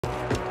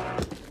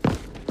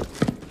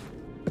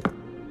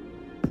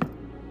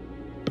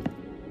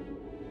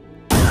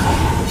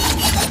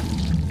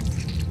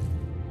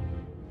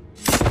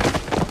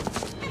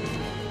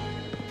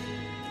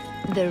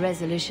The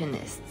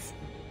resolutionists.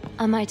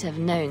 I might have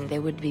known they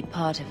would be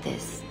part of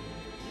this.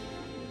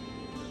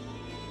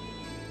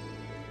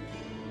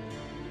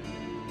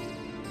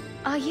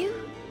 Are you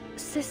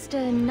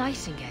Sister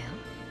Nightingale?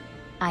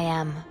 I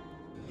am.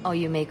 Or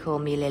you may call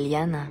me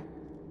Liliana.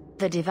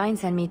 The Divine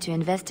sent me to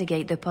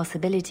investigate the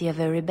possibility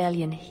of a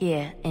rebellion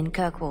here in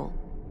Kirkwall.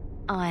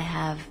 I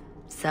have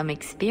some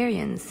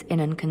experience in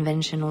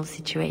unconventional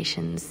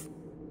situations.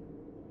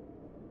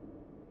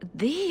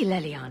 The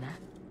Liliana,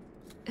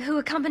 who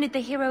accompanied the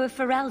hero of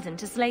Ferelden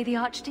to slay the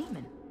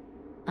Archdemon.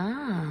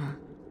 Ah,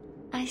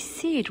 I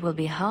see it will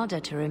be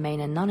harder to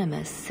remain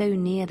anonymous so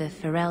near the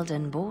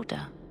Ferelden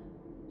border.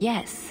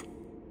 Yes,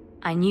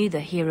 I knew the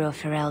hero of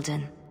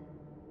Ferelden.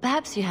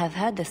 Perhaps you have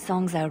heard the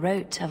songs I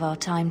wrote of our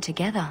time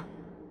together.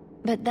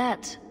 But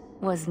that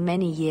was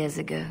many years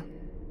ago.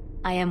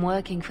 I am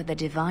working for the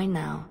Divine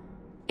now,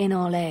 in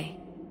Orlais.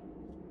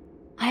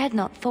 I had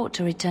not thought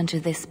to return to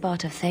this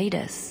part of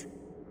Thedas.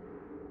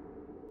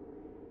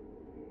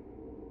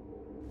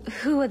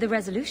 Who are the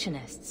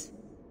resolutionists?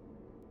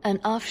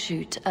 An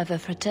offshoot of a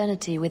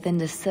fraternity within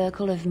the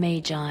Circle of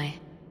Magi.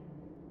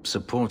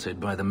 Supported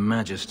by the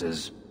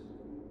Magisters.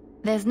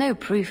 There's no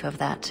proof of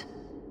that.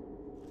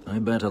 I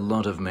bet a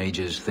lot of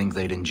mages think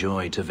they'd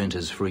enjoy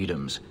Tevinter's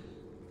freedoms,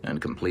 and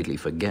completely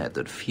forget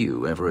that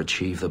few ever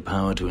achieve the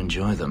power to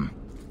enjoy them.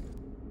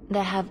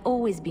 There have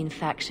always been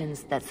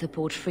factions that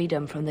support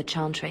freedom from the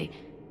Chantry,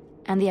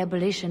 and the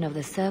abolition of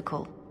the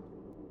Circle.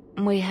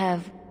 We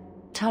have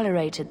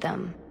tolerated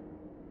them.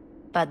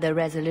 But the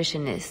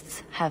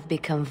resolutionists have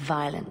become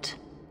violent.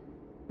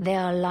 They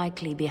are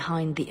likely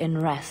behind the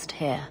unrest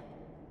here.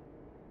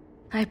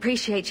 I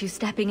appreciate you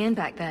stepping in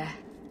back there.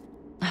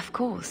 Of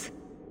course.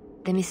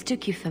 They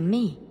mistook you for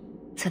me,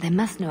 so they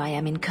must know I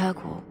am in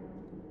Kirkwall.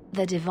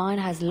 The Divine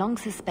has long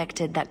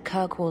suspected that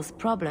Kirkwall's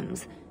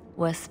problems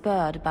were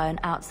spurred by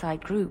an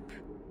outside group.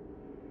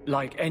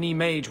 Like any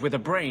mage with a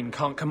brain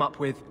can't come up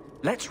with,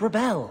 "Let's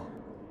rebel."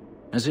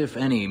 As if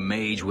any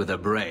mage with a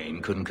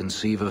brain couldn't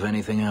conceive of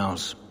anything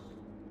else.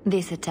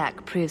 This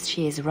attack proves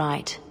she is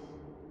right.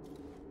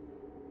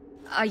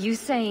 Are you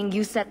saying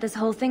you set this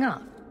whole thing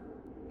up?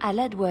 I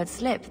let word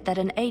slip that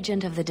an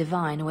agent of the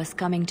Divine was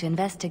coming to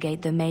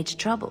investigate the Mage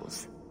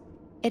troubles.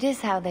 It is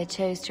how they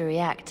chose to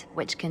react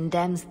which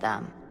condemns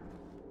them.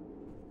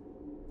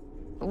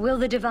 Will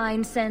the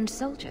Divine send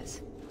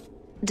soldiers?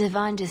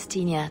 Divine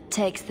Justinia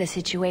takes the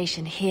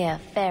situation here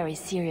very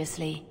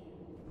seriously.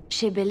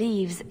 She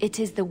believes it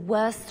is the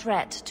worst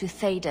threat to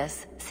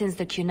Thedas since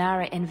the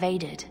Cunara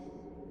invaded.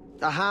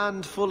 A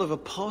handful of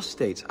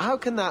apostates? How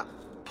can that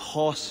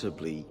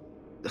possibly...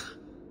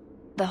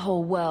 The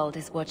whole world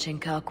is watching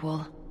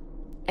Kirkwall.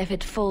 If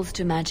it falls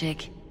to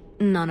magic,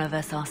 none of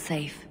us are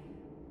safe.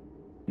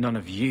 None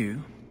of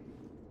you?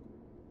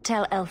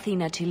 Tell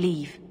Elthina to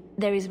leave.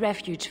 There is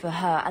refuge for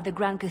her at the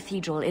Grand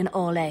Cathedral in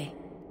Orlais.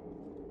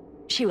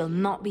 She will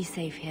not be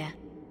safe here.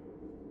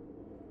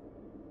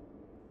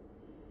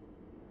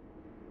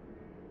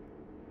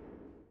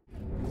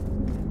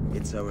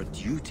 It's our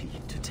duty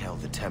to tell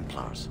the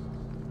Templars.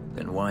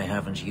 Then why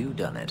haven't you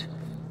done it?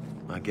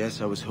 I guess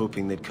I was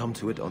hoping they'd come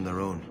to it on their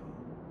own.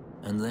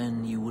 And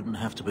then you wouldn't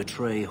have to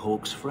betray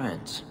Hawke's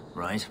friends,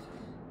 right?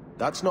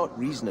 That's not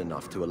reason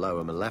enough to allow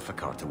a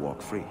Maleficar to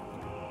walk free.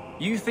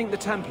 You think the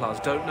Templars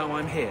don't know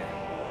I'm here?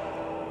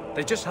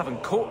 They just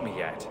haven't caught me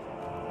yet.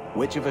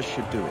 Which of us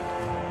should do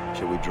it?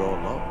 Shall we draw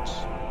lots?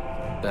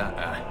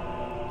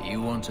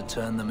 You want to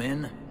turn them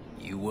in?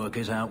 You work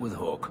it out with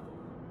Hawke.